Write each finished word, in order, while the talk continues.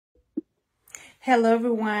Hello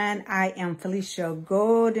everyone, I am Felicia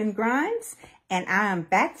Golden Grimes and I am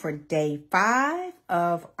back for day 5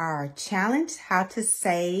 of our challenge, how to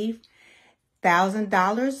save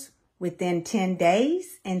 $1,000 within 10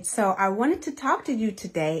 days. And so I wanted to talk to you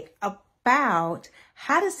today about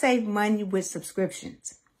how to save money with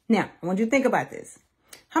subscriptions. Now, I want you to think about this.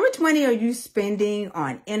 How much money are you spending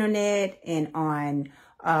on internet and on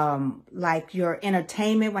like your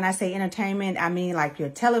entertainment? When I say entertainment, I mean like your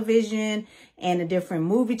television and the different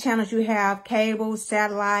movie channels you have, cable,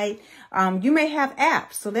 satellite. You may have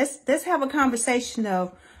apps. So let's have a conversation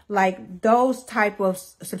of like those type of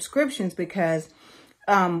subscriptions, because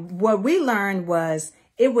what we learned was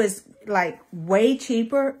it was like way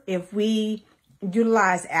cheaper if we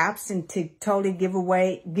utilize apps and to totally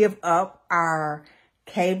give up our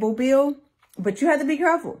cable bill. But you have to be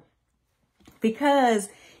careful, because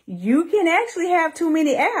you can actually have too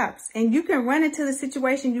many apps and you can run into the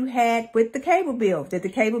situation you had with the cable bill, that the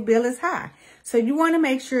cable bill is high. So you want to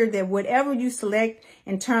make sure that whatever you select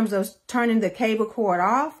in terms of turning the cable cord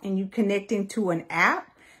off and you connecting to an app,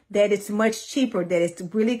 that it's much cheaper, that it's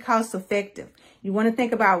really cost effective. You want to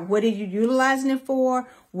think about what are you utilizing it for?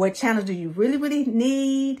 What channels do you really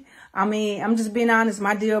need? I mean, I'm just being honest.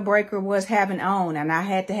 My deal breaker was having OWN, and I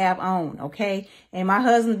had to have OWN, okay? And my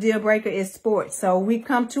husband's deal breaker is sports. So we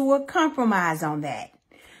come to a compromise on that.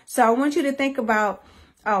 So I want you to think about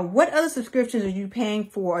what other subscriptions are you paying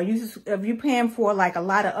for? Are you paying for like a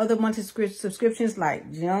lot of other monthly subscriptions, like,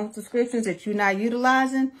 you know, subscriptions that you're not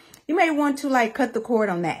utilizing? You may want to like cut the cord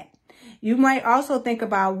on that. You might also think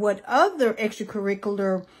about what other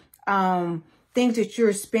extracurricular things that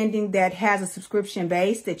you're spending that has a subscription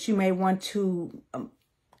base that you may want to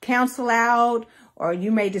cancel out, or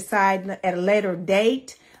you may decide at a later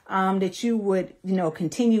date that you would, you know,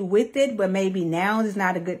 continue with it, but maybe now is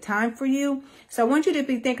not a good time for you. So I want you to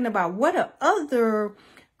be thinking about what are other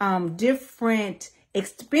different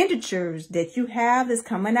expenditures that you have that's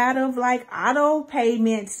coming out of like auto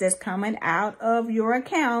payments that's coming out of your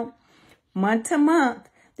account month to month,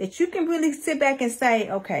 that you can really sit back and say,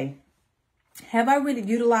 okay, have I really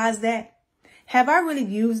utilized that? Have I really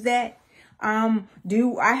used that?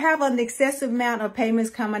 Do I have an excessive amount of payments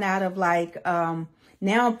coming out of like, now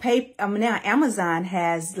Amazon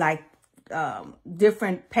has like,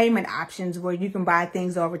 different payment options where you can buy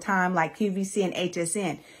things over time, like QVC and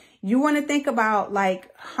HSN. You want to think about like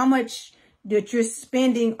how much that you're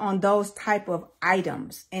spending on those type of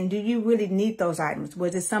items. And do you really need those items?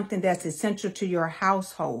 Was it something that's essential to your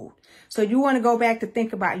household? So you want to go back to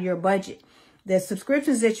think about your budget. The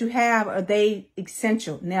subscriptions that you have, are they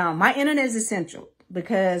essential? Now, my internet is essential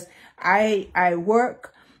because I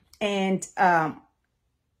work and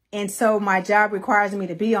so my job requires me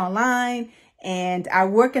to be online, and I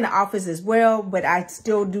work in the office as well, but I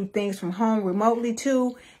still do things from home remotely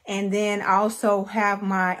too. And then I also have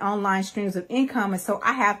my online streams of income. And so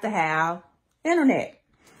I have to have internet.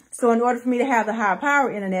 So in order for me to have the high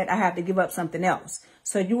power internet, I have to give up something else.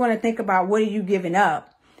 So you want to think about what are you giving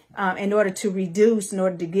up in order to reduce, in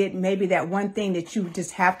order to get maybe that one thing that you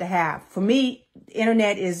just have to have. For me,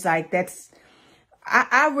 internet is like,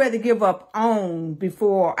 I'd rather give up OWN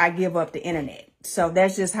before I give up the internet. So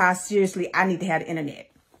that's just how seriously I need to have the internet.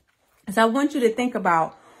 So I want you to think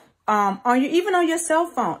about, even on your cell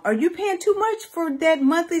phone, are you paying too much for that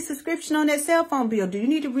monthly subscription on that cell phone bill? Do you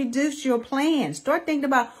need to reduce your plans? Start thinking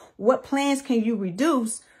about what plans can you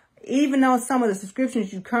reduce, even on some of the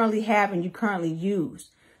subscriptions you currently have and you currently use.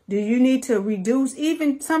 Do you need to reduce,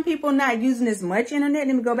 even some people not using as much internet,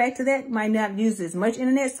 let me go back to that, might not use as much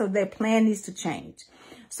internet, so their plan needs to change.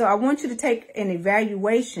 So I want you to take an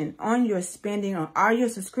evaluation on your spending on all your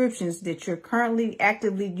subscriptions that you're currently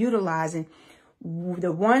actively utilizing,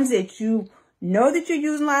 the ones that you know that you're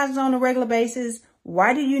utilizing on a regular basis.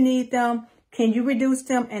 Why do you need them? Can you reduce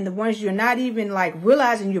them? And the ones you're not even like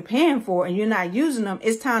realizing you're paying for and you're not using them,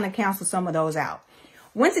 it's time to cancel some of those out.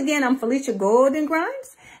 Once again, I'm Felicia Golden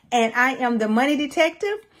Grimes, and I am the Money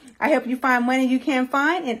Detective. I help you find money you can't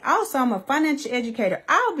find. And also, I'm a financial educator.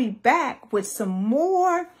 I'll be back with some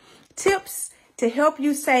more tips to help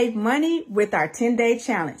you save money with our 10-day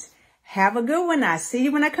challenge. Have a good one. I'll see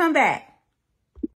you when I come back.